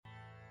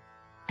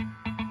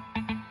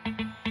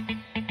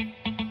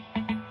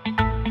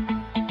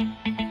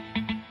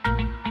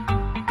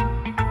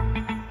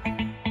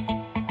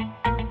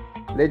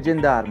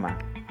Legend Dharma,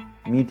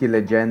 miti e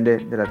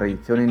leggende della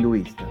tradizione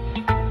induista.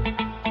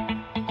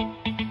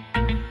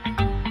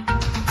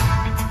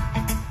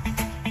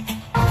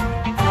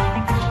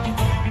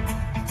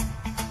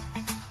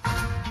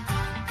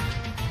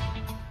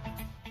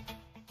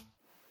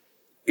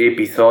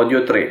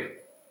 Episodio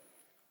 3.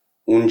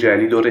 Un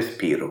gelido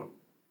respiro.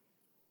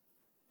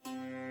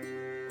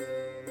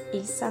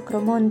 Il sacro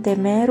monte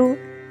Meru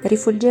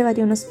rifulgeva di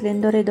uno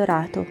splendore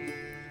dorato.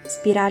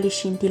 Spirali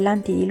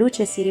scintillanti di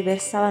luce si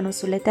riversavano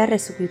sulle terre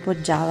su cui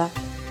poggiava.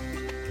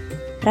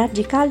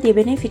 Raggi caldi e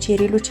benefici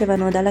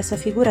rilucevano dalla sua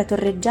figura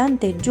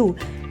torreggiante giù,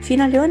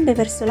 fino alle onde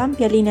verso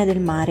l'ampia linea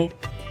del mare.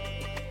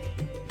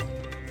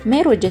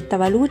 Meru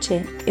gettava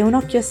luce e un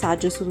occhio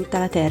saggio su tutta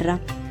la terra.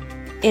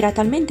 Era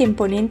talmente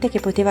imponente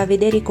che poteva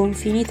vedere i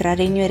confini tra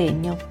regno e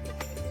regno.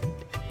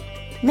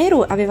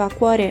 Meru aveva a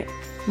cuore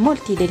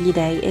molti degli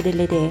dei e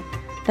delle dee.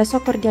 La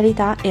sua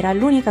cordialità era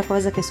l'unica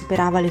cosa che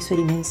superava le sue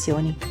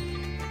dimensioni.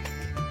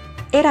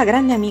 Era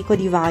grande amico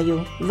di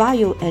Vayu.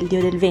 Vayu è il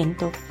dio del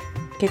vento,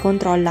 che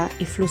controlla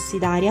i flussi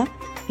d'aria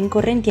in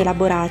correnti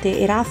elaborate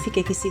e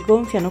raffiche che si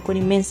gonfiano con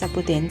immensa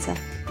potenza.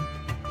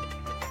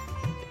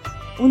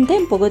 Un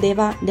tempo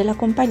godeva della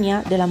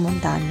compagnia della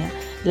montagna.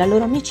 La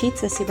loro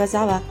amicizia si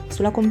basava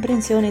sulla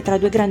comprensione tra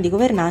due grandi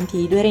governanti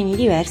di due regni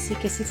diversi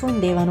che si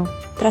fondevano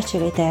tra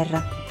cielo e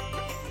terra.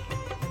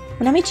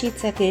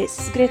 Un'amicizia che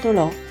si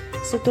sgretolò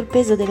sotto il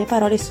peso delle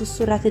parole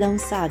sussurrate da un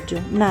saggio,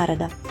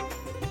 Narada.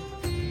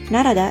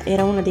 Narada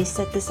era uno dei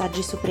 7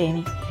 saggi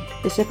supremi.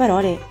 Le sue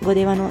parole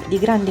godevano di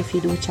grande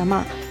fiducia,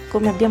 ma,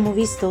 come abbiamo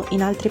visto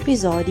in altri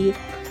episodi,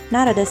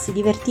 Narada si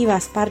divertiva a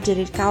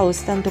spargere il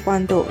caos tanto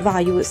quanto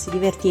Vayu si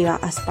divertiva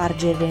a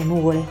spargere le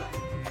nuvole.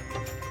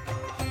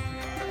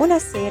 Una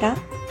sera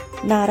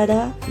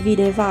Narada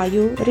vide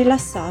Vayu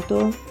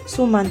rilassato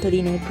su un manto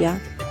di nebbia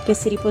che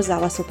si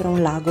riposava sopra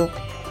un lago.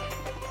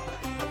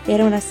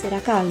 Era una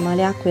sera calma,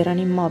 le acque erano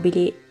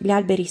immobili, gli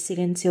alberi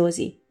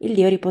silenziosi, il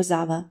dio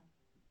riposava.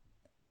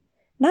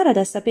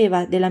 Narada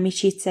sapeva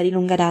dell'amicizia di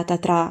lunga data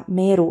tra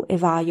Meru e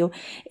Vayu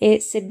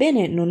e,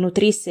 sebbene non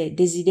nutrisse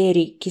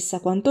desideri chissà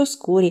quanto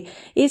oscuri,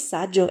 il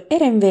saggio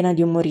era in vena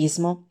di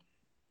umorismo.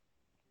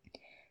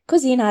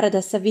 Così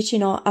Narada si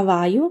avvicinò a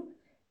Vayu,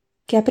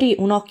 che aprì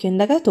un occhio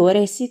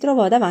indagatore e si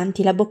trovò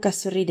davanti la bocca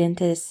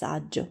sorridente del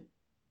saggio.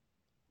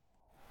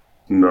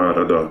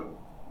 Narada,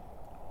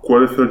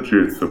 quale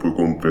saggezza puoi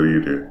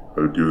conferire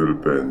al dio del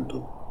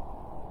vento?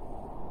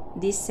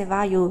 Disse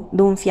Vayu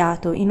d'un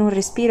fiato in un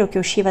respiro che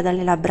usciva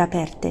dalle labbra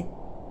aperte.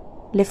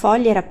 Le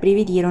foglie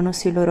rabbrividirono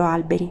sui loro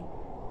alberi.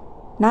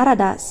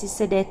 Narada si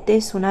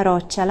sedette su una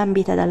roccia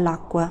lambita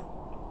dall'acqua.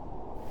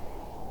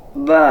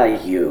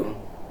 Vayu,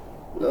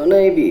 non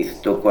hai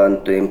visto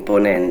quanto è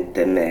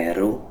imponente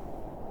Meru?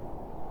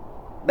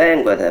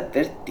 Vengo ad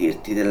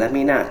avvertirti della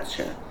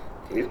minaccia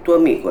che il tuo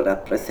amico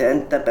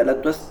rappresenta per la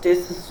tua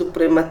stessa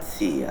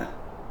supremazia.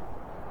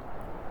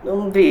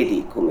 Non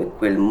vedi come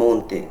quel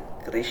monte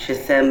cresce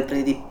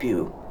sempre di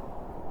più?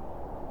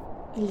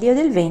 Il dio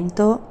del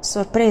vento,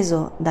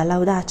 sorpreso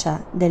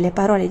dall'audacia delle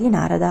parole di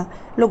Narada,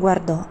 lo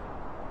guardò.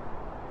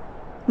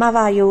 Ma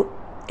Vayu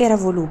era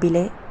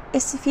volubile e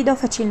si fidò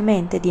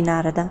facilmente di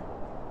Narada.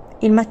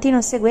 Il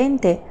mattino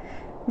seguente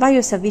Vayu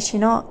si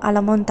avvicinò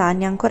alla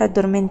montagna ancora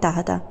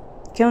addormentata,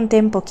 che un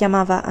tempo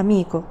chiamava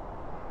amico.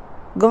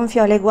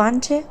 Gonfiò le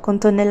guance con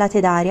tonnellate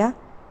d'aria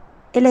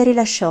e le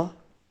rilasciò.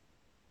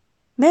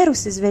 Meru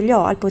si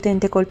svegliò al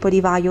potente colpo di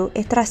Vayu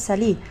e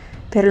trasalì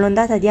per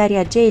l'ondata di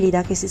aria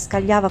gelida che si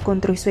scagliava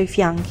contro i suoi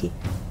fianchi.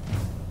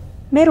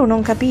 Meru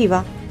non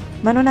capiva,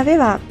 ma non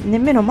aveva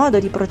nemmeno modo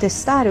di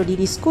protestare o di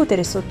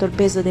discutere sotto il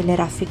peso delle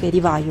raffiche di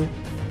Vayu.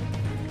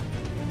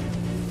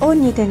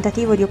 Ogni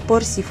tentativo di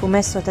opporsi fu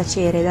messo a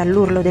tacere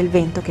dall'urlo del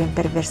vento che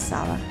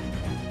imperversava.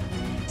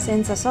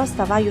 Senza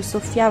sosta Vayu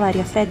soffiava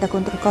aria fredda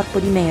contro il corpo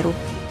di Meru,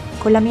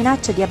 con la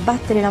minaccia di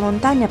abbattere la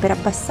montagna per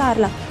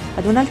abbassarla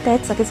ad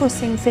un'altezza che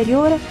fosse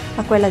inferiore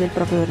a quella del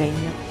proprio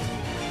regno.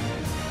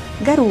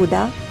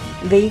 Garuda,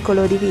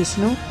 veicolo di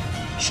Vishnu,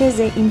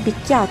 scese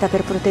impicchiata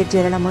per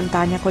proteggere la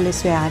montagna con le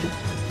sue ali.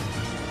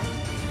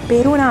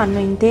 Per un anno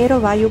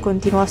intero Vayu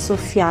continuò a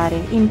soffiare,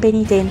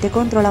 impenitente,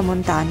 contro la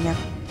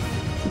montagna.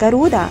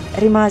 Garuda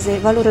rimase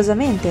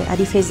valorosamente a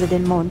difesa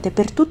del monte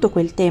per tutto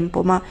quel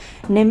tempo, ma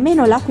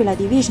nemmeno l'aquila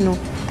di Vishnu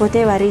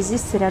poteva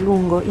resistere a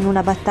lungo in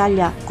una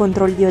battaglia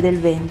contro il dio del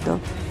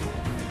vento.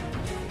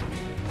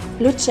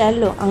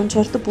 L'uccello a un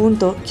certo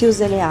punto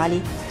chiuse le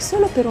ali,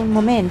 solo per un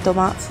momento,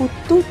 ma fu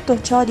tutto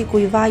ciò di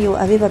cui Vayu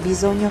aveva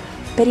bisogno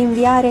per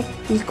inviare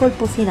il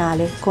colpo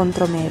finale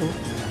contro Meru.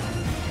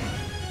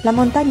 La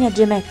montagna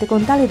gemette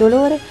con tale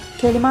dolore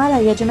che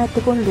l'Himalaya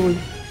gemette con lui.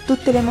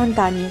 Tutte le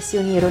montagne si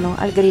unirono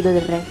al grido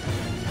del re.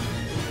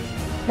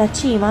 La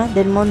cima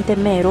del monte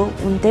Meru,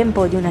 un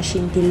tempo di una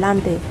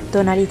scintillante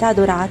tonalità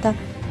dorata,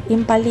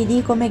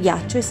 impallidì come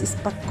ghiaccio e si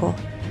spaccò.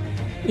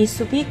 Il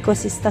suo picco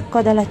si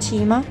staccò dalla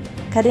cima,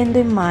 cadendo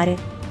in mare,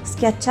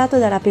 schiacciato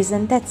dalla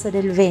pesantezza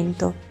del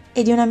vento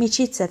e di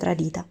un'amicizia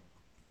tradita.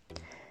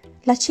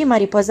 La cima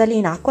riposa lì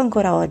in acqua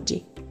ancora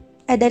oggi.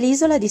 Ed è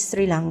l'isola di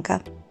Sri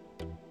Lanka.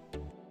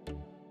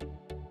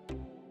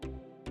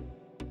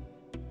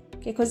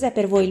 Che cos'è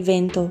per voi il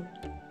vento?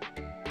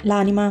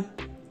 L'anima,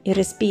 il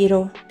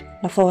respiro,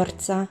 la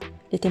forza,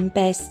 le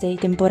tempeste, i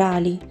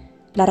temporali,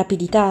 la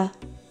rapidità,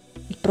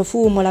 il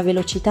profumo, la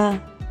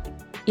velocità,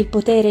 il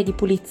potere di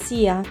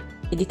pulizia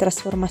e di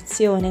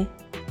trasformazione,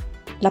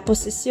 la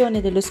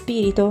possessione dello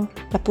spirito,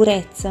 la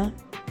purezza?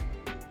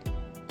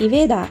 I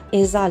Veda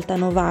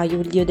esaltano Vayu,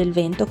 il dio del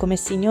vento, come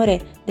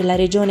signore della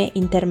regione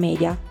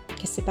intermedia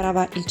che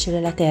separava il cielo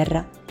e la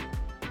terra.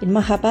 Il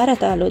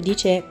Mahabharata lo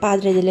dice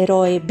padre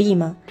dell'eroe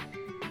Bhima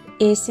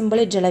e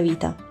simboleggia la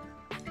vita,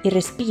 il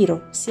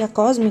respiro sia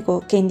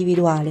cosmico che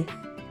individuale.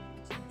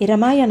 Il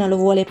Ramayana lo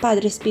vuole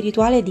padre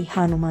spirituale di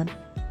Hanuman.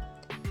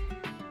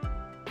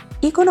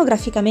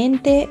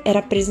 Iconograficamente è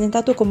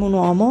rappresentato come un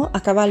uomo a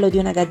cavallo di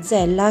una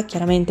gazzella,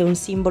 chiaramente un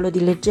simbolo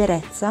di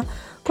leggerezza,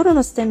 con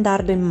uno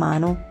stendardo in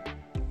mano.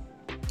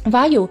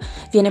 Vayu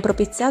viene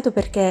propiziato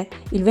perché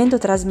il vento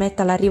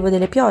trasmetta l'arrivo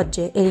delle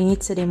piogge e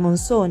l'inizio dei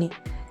monsoni,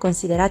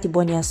 considerati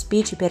buoni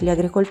auspici per gli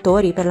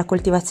agricoltori per la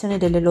coltivazione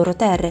delle loro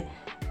terre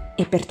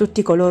e per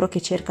tutti coloro che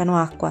cercano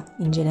acqua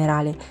in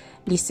generale.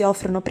 Gli si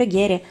offrono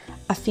preghiere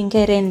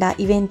affinché renda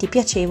i venti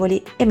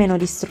piacevoli e meno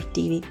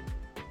distruttivi.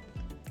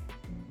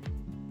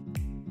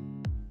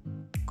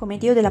 Come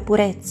dio della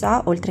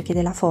purezza, oltre che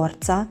della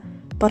forza,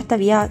 porta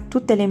via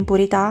tutte le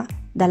impurità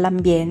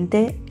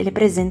dall'ambiente e le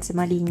presenze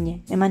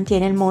maligne e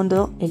mantiene il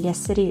mondo e gli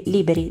esseri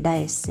liberi da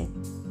esse.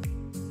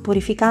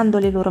 Purificando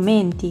le loro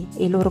menti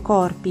e i loro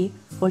corpi,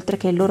 oltre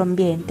che il loro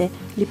ambiente,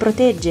 li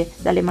protegge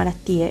dalle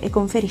malattie e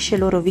conferisce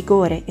loro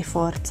vigore e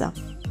forza.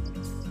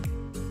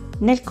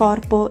 Nel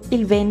corpo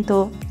il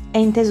vento è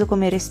inteso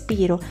come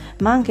respiro,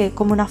 ma anche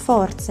come una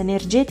forza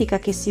energetica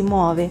che si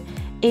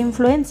muove e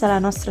influenza la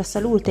nostra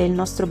salute e il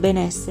nostro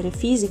benessere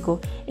fisico,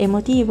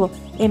 emotivo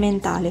e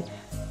mentale,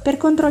 per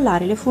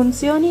controllare le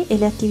funzioni e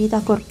le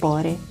attività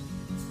corporee,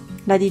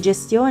 la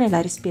digestione,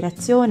 la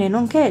respirazione,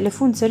 nonché le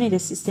funzioni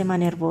del sistema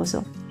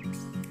nervoso.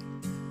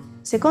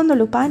 Secondo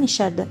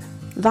l'Upanishad,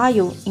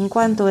 Vayu, in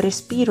quanto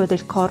respiro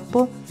del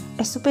corpo,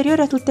 è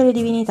superiore a tutte le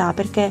divinità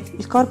perché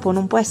il corpo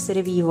non può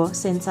essere vivo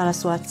senza la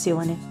sua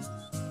azione.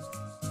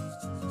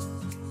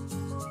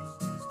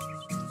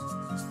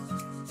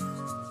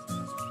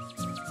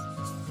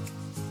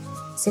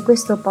 Se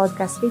questo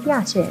podcast vi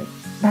piace,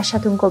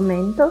 lasciate un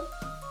commento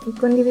e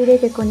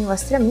condividete con i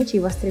vostri amici i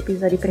vostri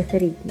episodi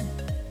preferiti.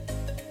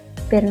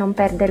 Per non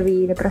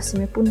perdervi le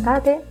prossime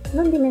puntate,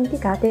 non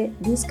dimenticate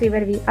di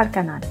iscrivervi al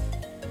canale.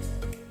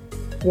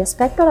 Vi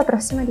aspetto alla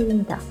prossima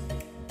divinità.